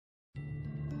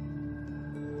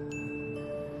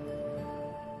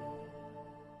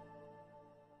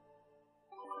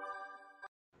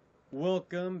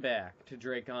Welcome back to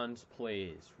Dracon's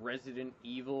Plays Resident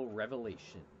Evil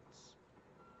Revelations.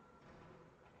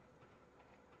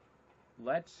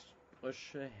 Let's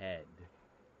push ahead.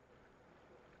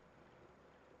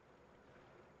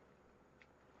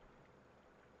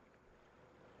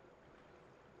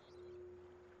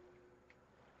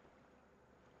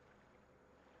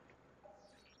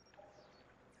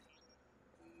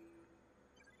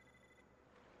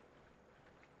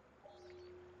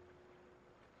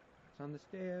 It's on the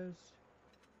stairs.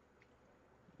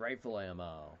 Rifle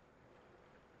ammo.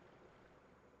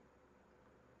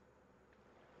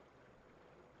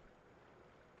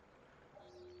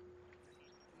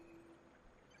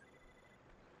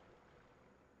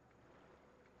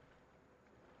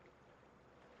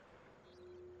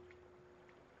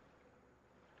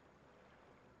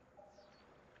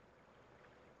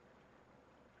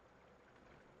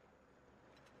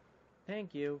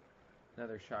 Thank you.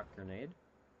 Another shock grenade.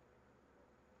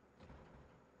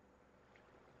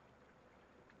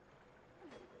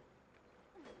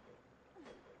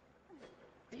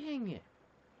 Dang it!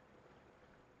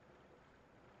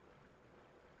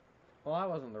 Well, that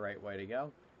wasn't the right way to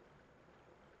go.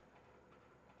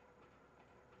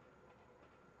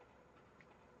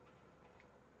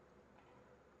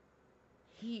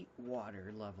 Heat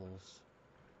water levels.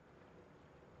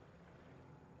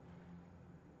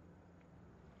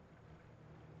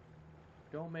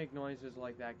 Don't make noises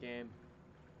like that, game.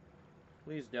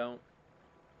 Please don't.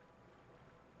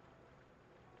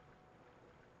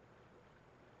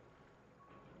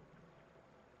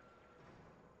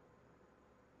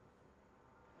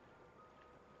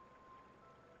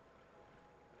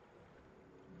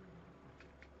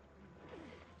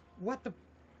 What the?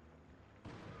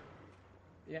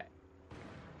 Yeah.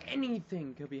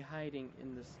 Anything could be hiding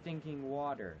in the stinking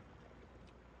water.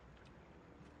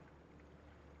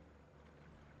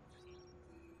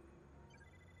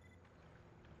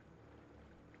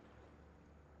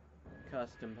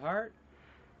 Custom part.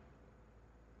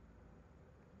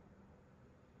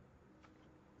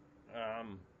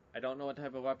 I don't know what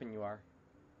type of weapon you are.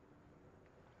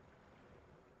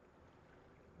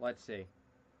 Let's see.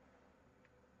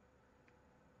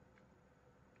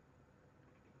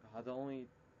 The only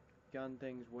gun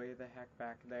thing's way the heck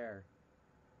back there.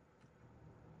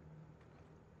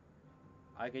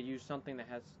 I could use something that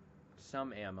has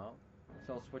some ammo,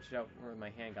 so I'll switch it out with my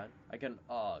handgun. I get an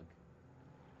AUG.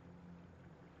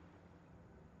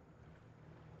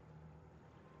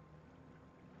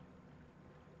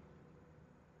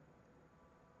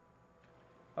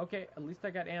 Okay, at least I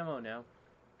got ammo now.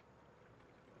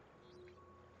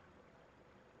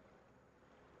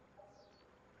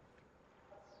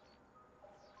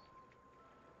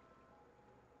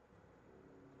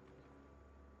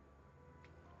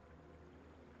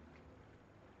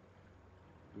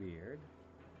 Weird.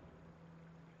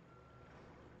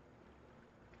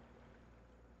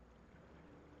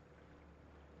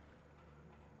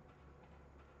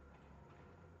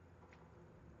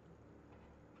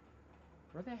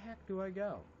 Where the heck do I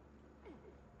go?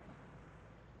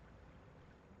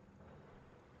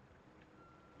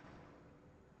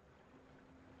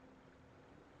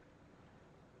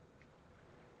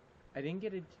 I didn't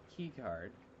get a key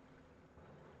card.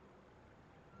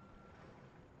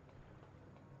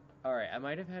 Alright, I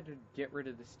might have had to get rid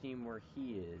of the steam where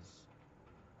he is.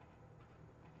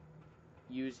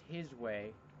 Use his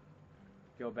way.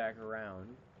 Go back around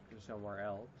to somewhere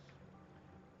else.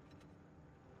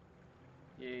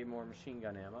 Yay, more machine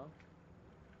gun ammo.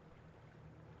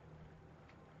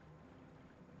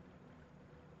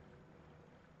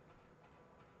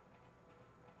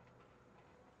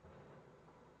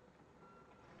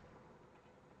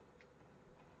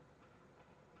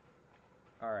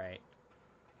 Alright.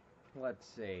 Let's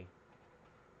see.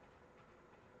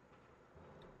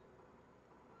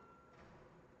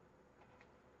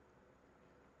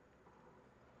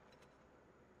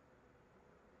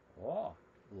 Oh,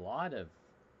 a lot of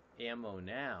ammo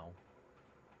now.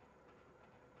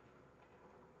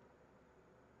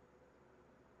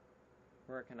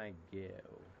 Where can I go?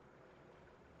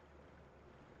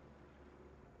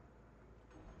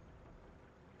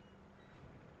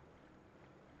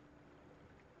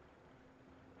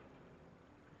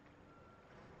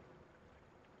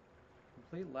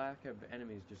 Complete lack of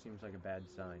enemies just seems like a bad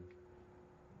sign.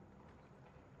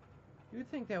 You'd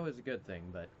think that was a good thing,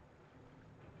 but...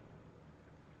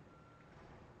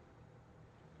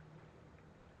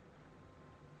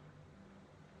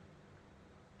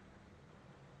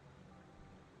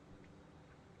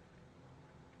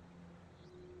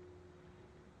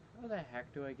 How the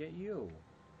heck do I get you?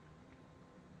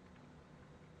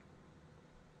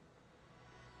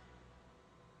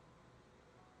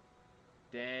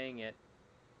 dang it.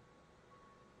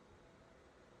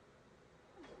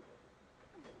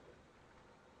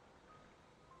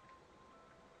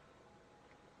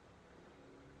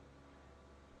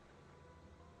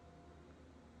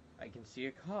 I can see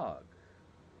a cog.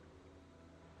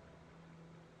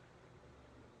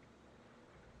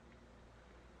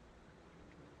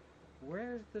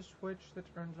 Where's the switch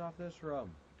that turns off this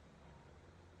room?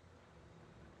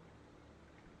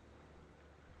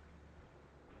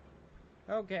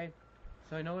 Okay,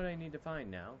 so I know what I need to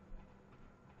find now.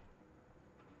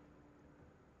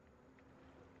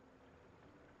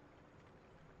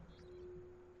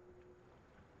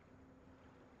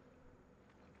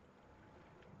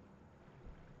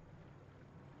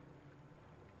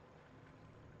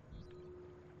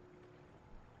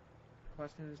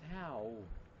 Question is how?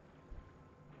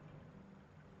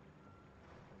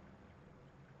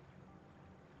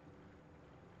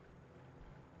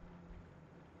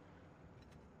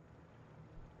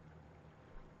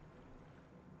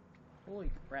 Holy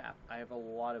crap, I have a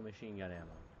lot of machine gun ammo.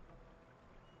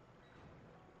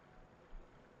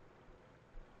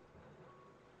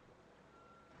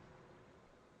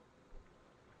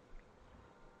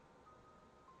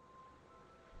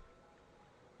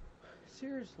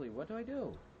 Seriously, what do I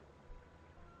do?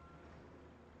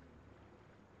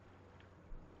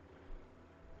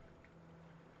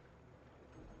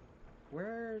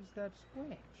 Where's that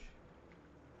switch?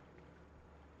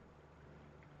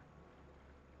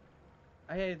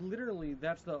 Literally,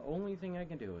 that's the only thing I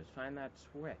can do, is find that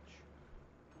switch.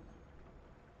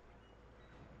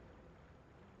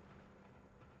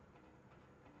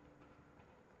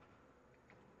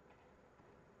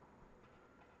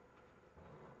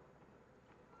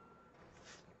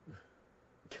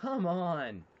 Come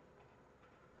on!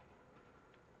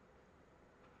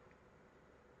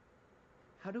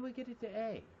 How do I get it to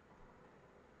A?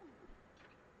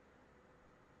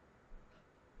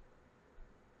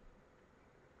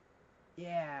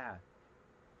 Yeah!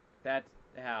 That's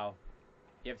how.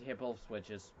 You have to hit both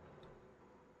switches.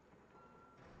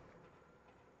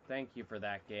 Thank you for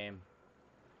that, game.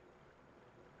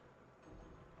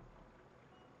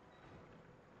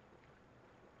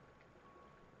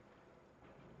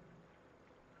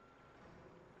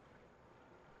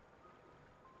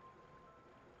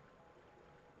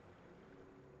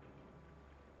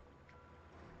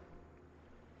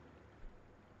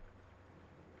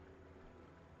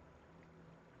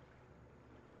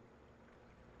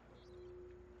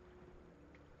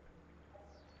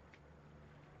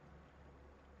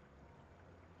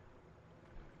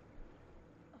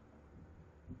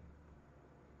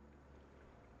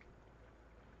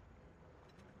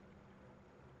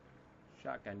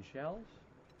 Shotgun shells.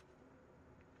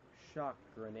 Shock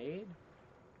grenade.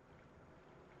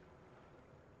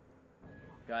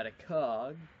 Got a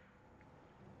cog.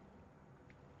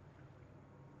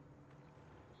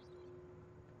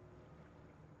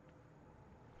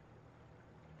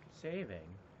 Saving.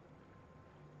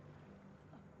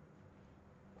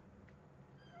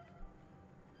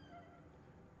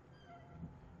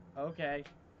 Okay.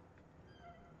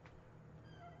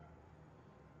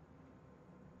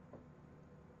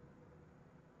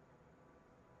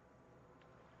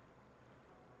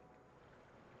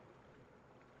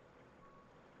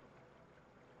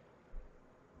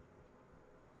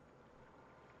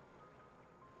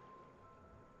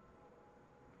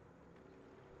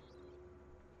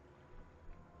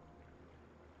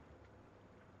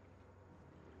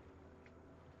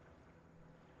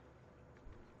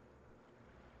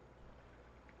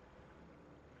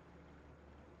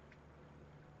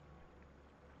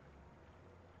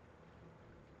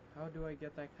 How do I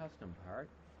get that custom part?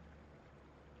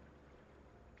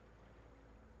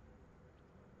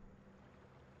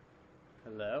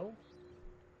 Hello?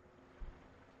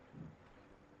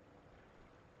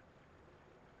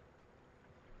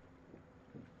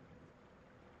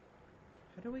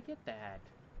 How do we get that?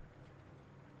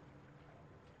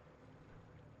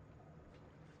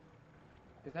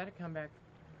 Is that a comeback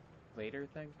later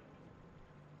thing?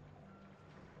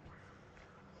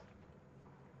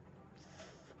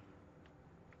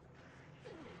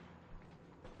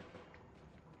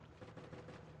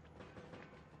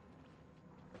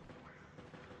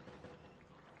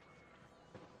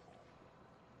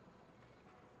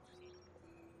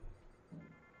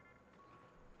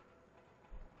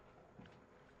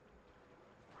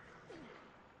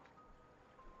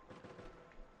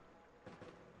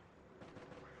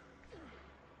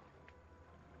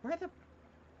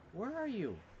 Where are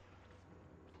you?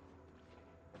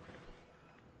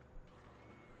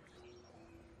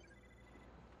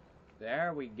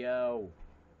 There we go.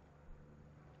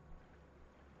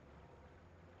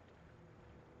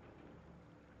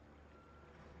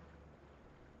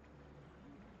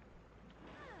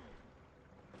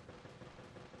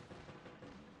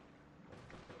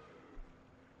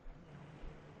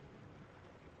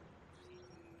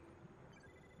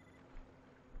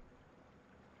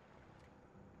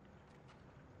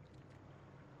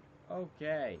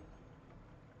 Okay.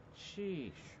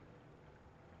 Sheesh.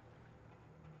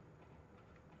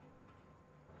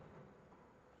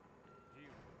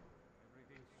 Gee,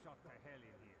 everything's shot to hell in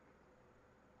here.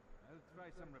 I'll try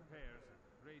some repairs and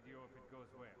radio if it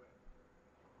goes well.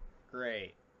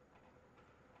 Great.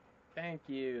 Thank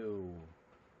you.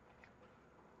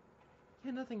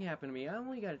 Yeah, nothing happened to me. I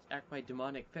only got attacked by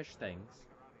demonic fish things.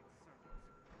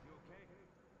 You okay?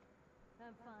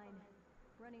 I'm fine.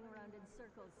 Running around in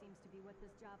circles seems to be what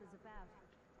this job is about.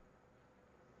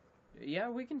 Yeah,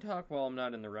 we can talk while I'm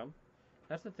not in the room.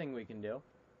 That's the thing we can do.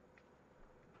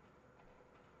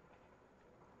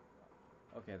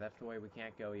 Okay, that's the way we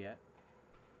can't go yet.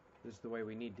 This is the way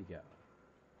we need to go.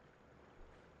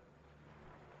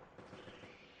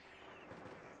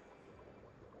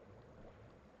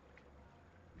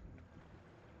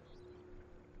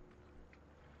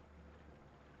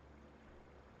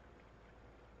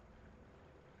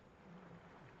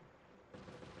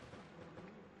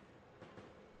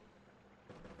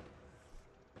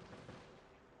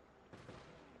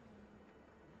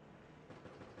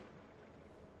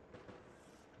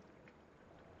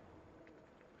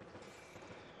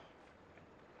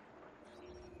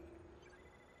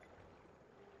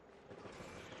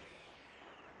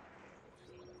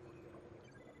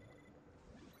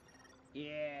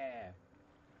 Yeah.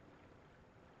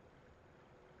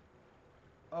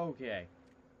 Okay.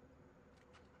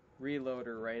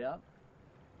 Reloader right up.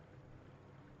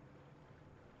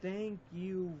 Thank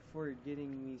you for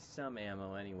getting me some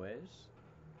ammo anyways.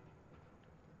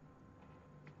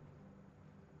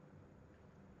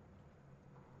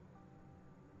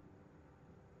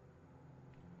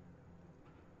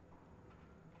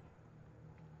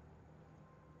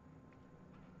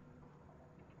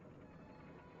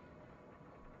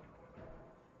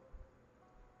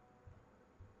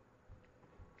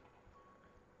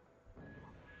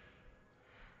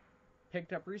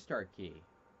 Picked up restart key.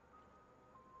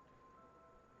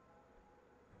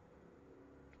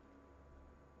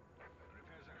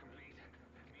 Repairs are complete.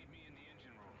 Meet me in the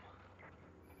engine room.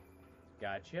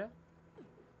 Gotcha.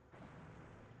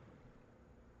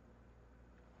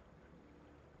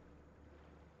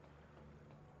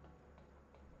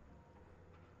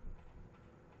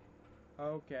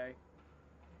 Okay.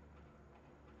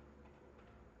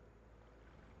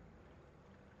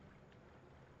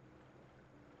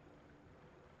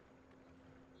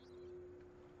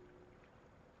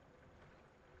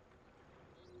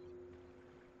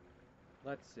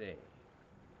 Let's see.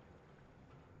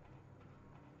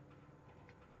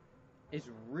 It's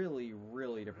really,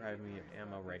 really depriving me of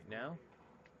ammo right now.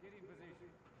 Get in position.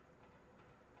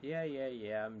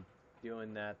 Yeah, I'm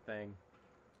doing that thing.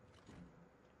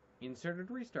 Inserted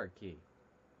restart key.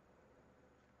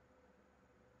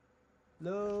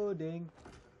 Loading.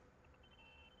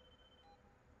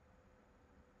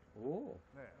 Ooh.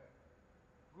 There.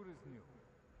 Good as new.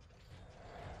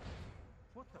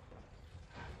 What the?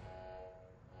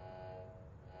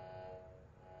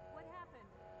 What happened?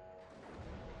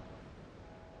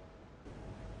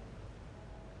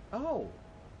 Oh.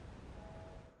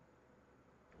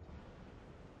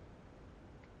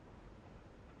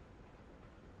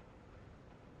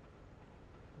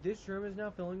 This room is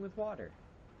now filling with water.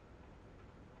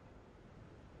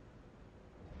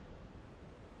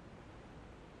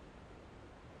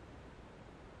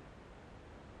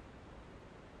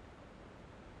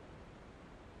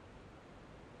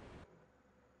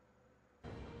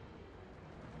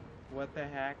 What the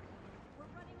heck? We're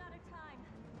running out of time.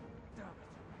 Damn it.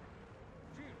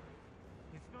 Jill,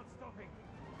 it's not stopping.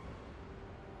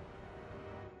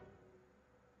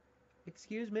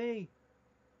 Excuse me.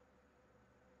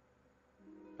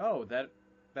 Oh, that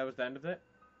was the end of it?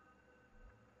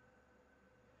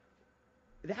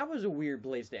 That was a weird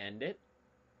place to end it.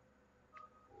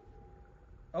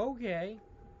 Okay.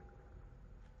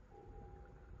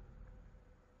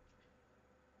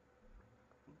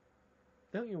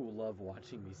 Don't you love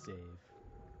watching me save?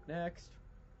 Next.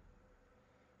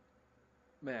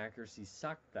 My accuracy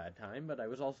sucked that time, but I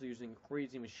was also using a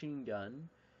crazy machine gun.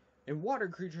 And water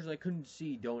creatures I couldn't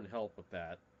see don't help with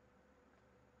that.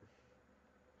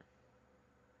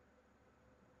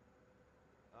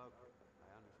 Okay,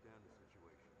 I understand the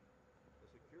situation. The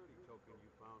security token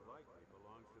you found likely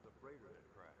belongs to the freighter that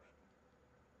crashed.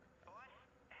 Boss,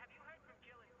 have you heard from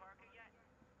Jill and Parker yet?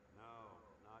 No,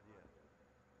 not yet.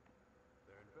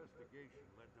 Their investigation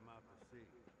led them out to sea.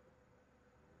 We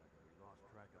lost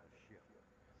track of the ship.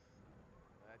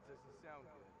 That doesn't sound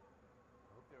good. I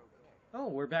hope they're okay. Oh,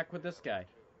 we're back with this guy.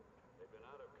 They've been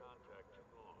out of contact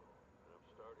too long, and I'm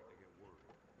starting to get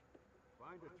worried.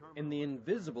 Find a terminal And the at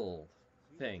invisible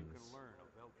See what you things. can learn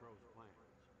of Veltro's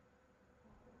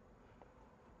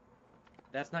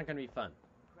That's not gonna be fun.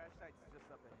 Crash site's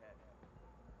just up ahead.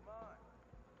 Come on.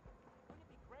 Wouldn't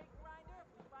it be great, Grinder,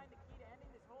 if we find the key to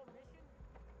ending this whole mission?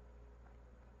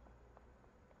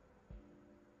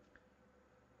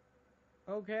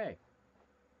 Okay.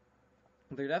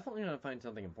 They're definitely gonna find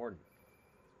something important.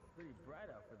 Pretty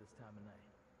bright out for this time of night.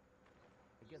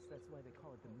 I guess that's why they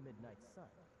call it the Midnight Sun.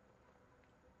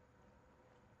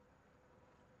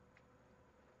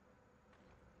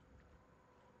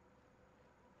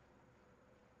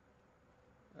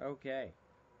 Okay.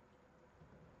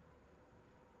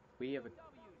 We have a...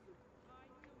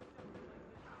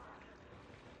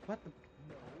 What the...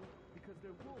 No, because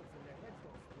they're wolves and their heads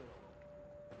don't split open.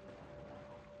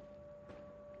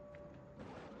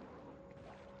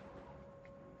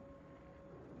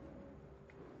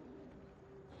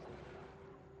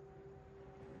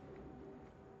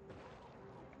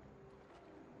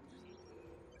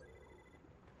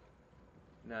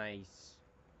 Nice.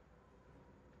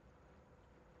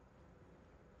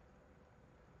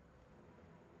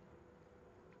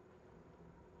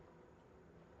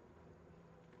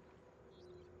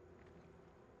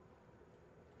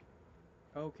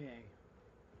 Okay.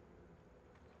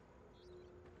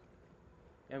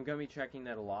 I'm gonna be checking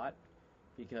that a lot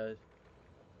because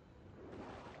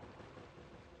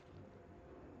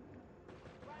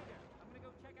Grinder, I'm gonna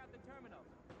go check out the terminals.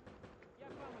 You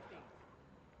have fun with these.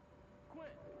 Quinn,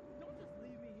 don't just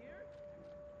leave me here.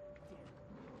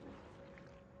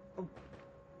 oh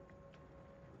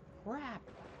crap.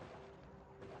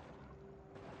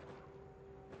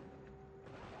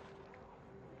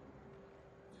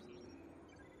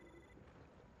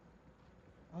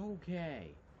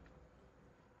 Okay.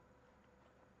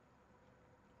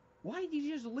 Why did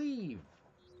you just leave?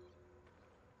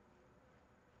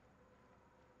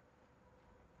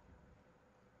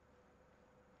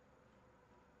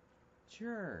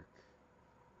 Jerk.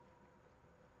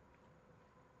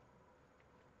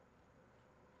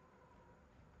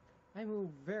 I move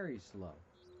very slow.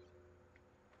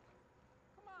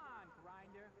 Come on,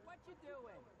 Grinder. What you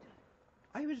doing?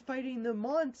 I was fighting the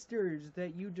monsters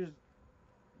that you just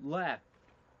left.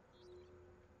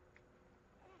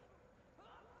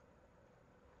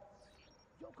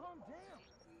 Yo, calm down.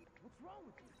 What's wrong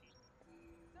with you?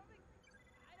 Something...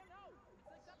 I don't know. It's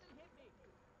like something hit me.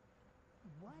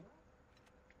 What?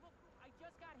 Look, I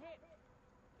just got hit.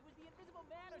 It was the Invisible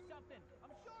Man or something.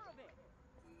 I'm sure of it.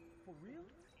 For real?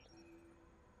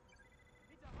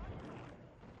 It's a hunter.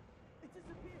 It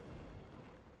disappeared.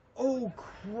 Oh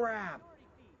crap. Security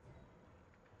feed.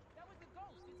 That was the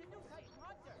ghost. It's a new type of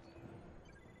hunter.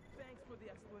 Thanks for the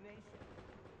explanation.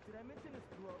 Did I mention his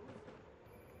clothes?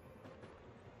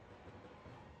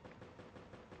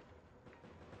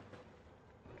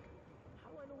 How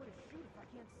do I know where to shoot if I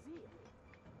can't see it?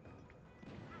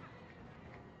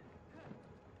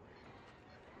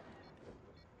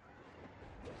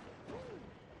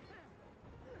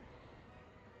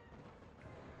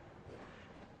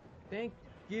 Thank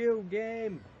you,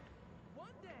 game. One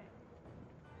day.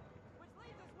 Which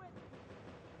leaves us with...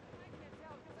 I can't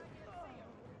tell because I can't see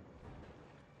him.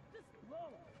 This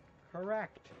blows.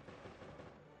 Correct.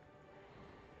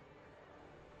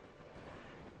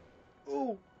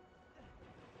 Ooh.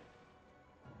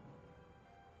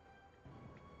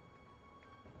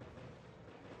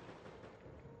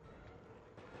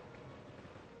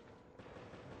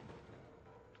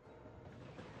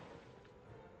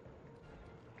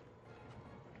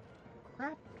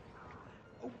 Crap.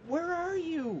 Oh, where are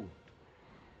you?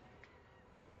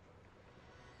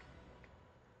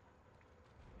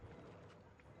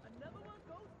 Another one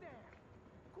goes down.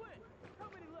 Quinn, how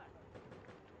many left?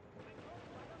 I told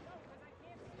you I don't know because I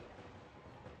can't see him.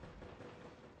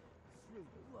 This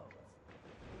really blows.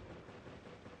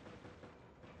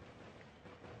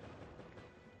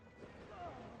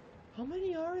 How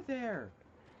many are there?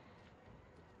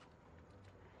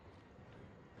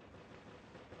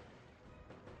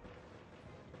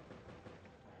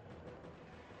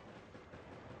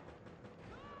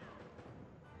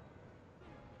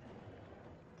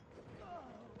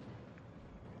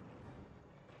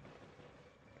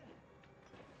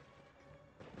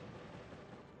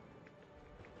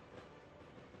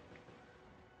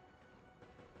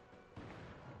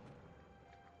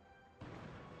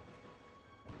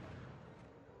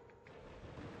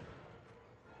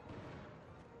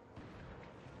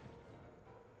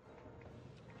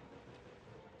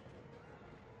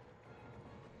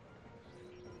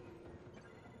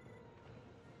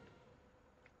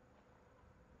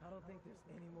 I don't think there's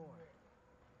any more.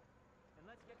 And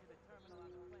let's get to the terminal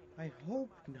on the plane. I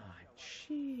hope not.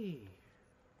 Gee.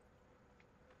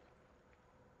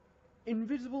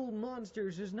 invisible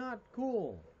monsters is not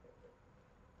cool.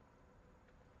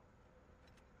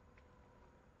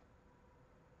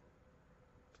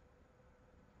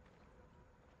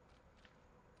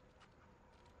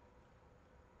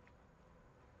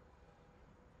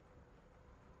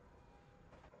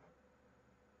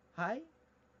 Hi?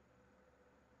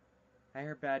 I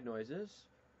hear bad noises.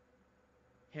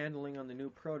 Handling on the new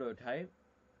prototype.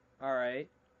 Alright.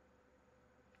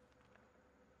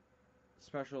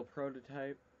 Special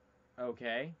prototype.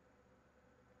 Okay.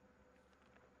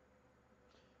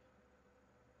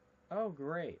 Oh,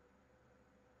 great.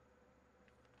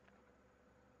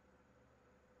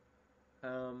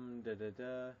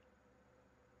 Da-da-da.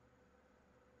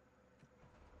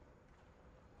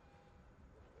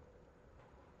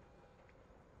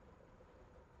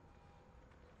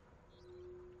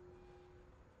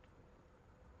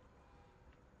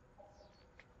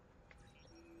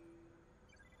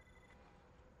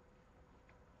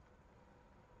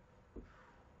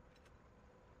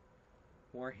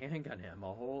 More handgun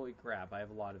ammo. Holy crap, I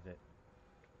have a lot of it.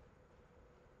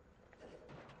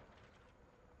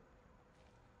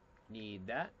 Need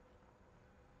that.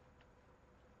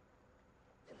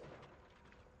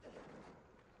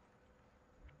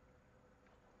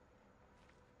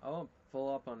 Oh,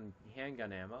 full up on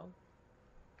handgun ammo.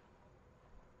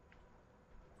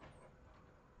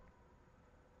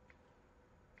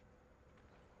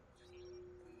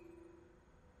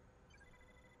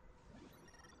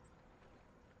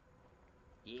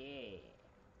 Yeah.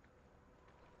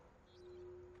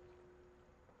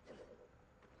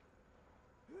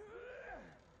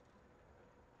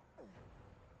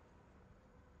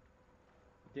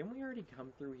 Didn't we already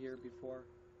come through here before?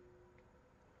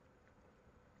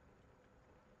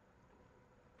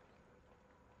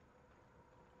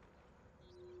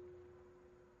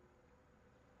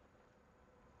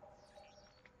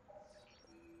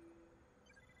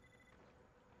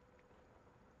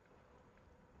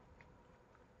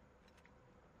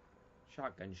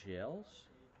 Shotgun shells.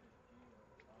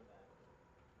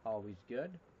 Always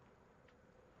good.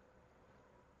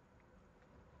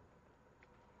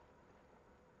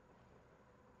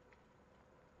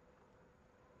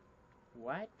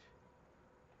 What?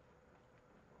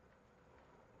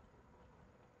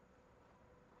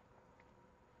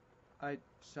 I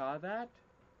saw that?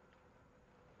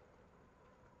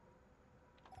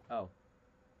 Oh.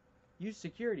 Use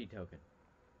security token.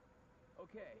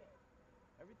 Okay.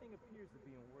 Everything appears to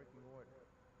be in working order.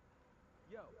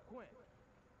 Yo, Quinn.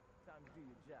 Time to do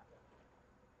your job.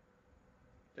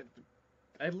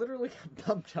 I literally got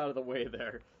bumped out of the way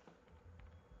there.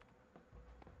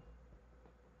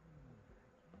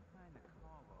 Can't find the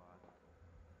call log.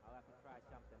 I'll have to try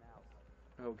something else.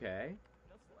 Okay.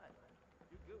 No sweat.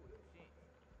 You're good with machines.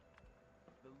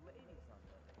 The ladies, on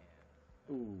the other hand.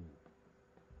 Ooh.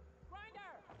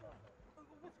 Grinder!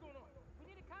 What's going on?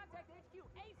 We need to contact HQ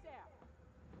ASAP!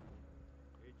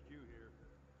 HQ here.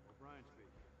 O'Brien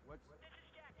speaking. What's... This is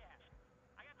Jackass.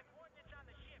 I got the coordinates on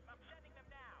the ship. I'm sending them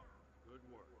now. Good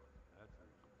work. That's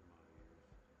music to my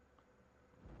ears.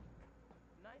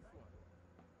 Nice one.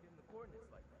 Getting the coordinates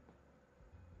like that.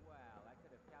 Well, I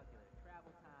could have calculated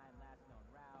travel time, last known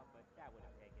route, but that would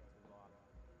have taken too long.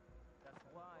 That's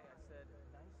why I said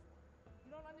nice one.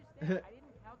 You don't understand. I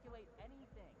didn't calculate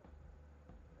anything.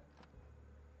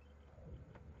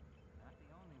 Not the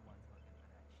only ones looking for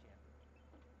that ship.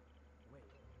 Wait.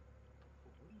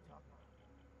 What are you talking about?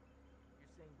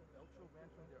 You're saying Beltro ran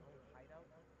from their own hideout,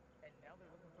 and now they're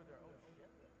looking for their own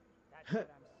ship? That's what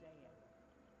I'm saying.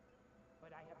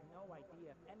 But I have no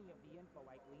idea if any of the info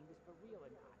I gleaned is for real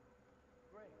or not.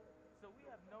 Great. So we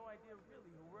have no idea really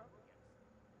who we're up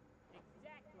against.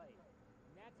 Exactly.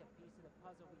 And that's a piece of the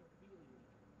puzzle we really need.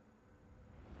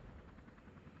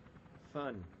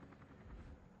 Fun.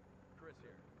 Chris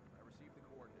here. I received the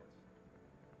coordinates.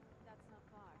 That's not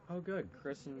far. Oh, good.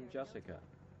 Chris and Jessica.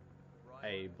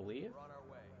 I believe. We're on our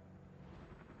way.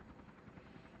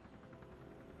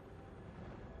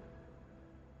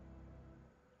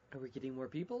 Are we getting more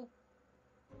people?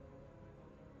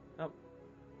 Oh.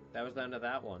 That was the end of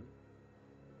that one.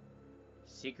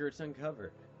 Secrets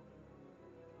uncovered.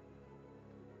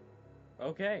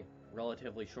 Okay.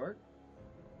 Relatively short.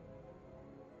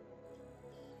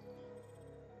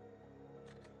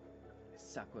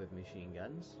 Suck with machine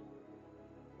guns.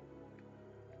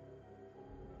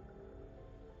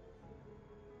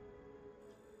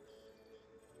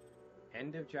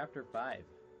 End of chapter 5.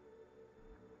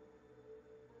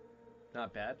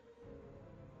 Not bad.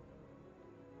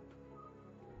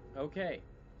 Okay,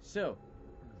 so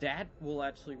that will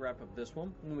actually wrap up this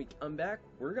one. When we come back,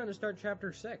 we're going to start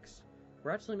chapter 6.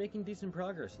 We're actually making decent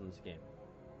progress in this game.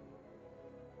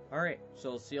 Alright,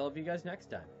 so I'll see all of you guys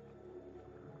next time.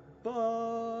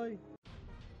 Bye!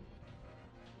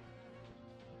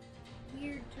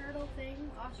 Weird turtle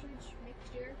thing, ostrich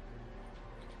mixture.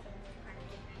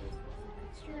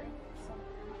 Mixture.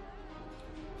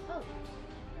 Oh.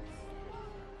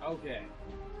 Okay.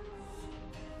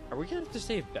 Are we gonna have to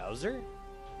save Bowser?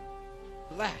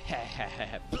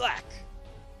 Black!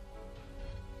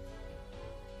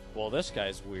 Well, this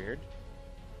guy's weird.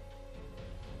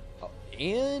 Oh,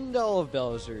 and all of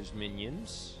Bowser's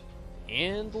minions.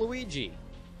 And Luigi.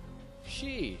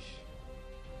 Sheesh.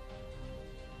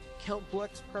 Count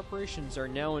Bleck's preparations are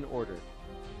now in order.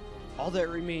 All that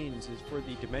remains is for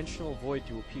the dimensional void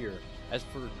to appear, as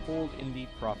foretold in the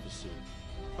prophecy.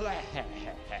 Blah,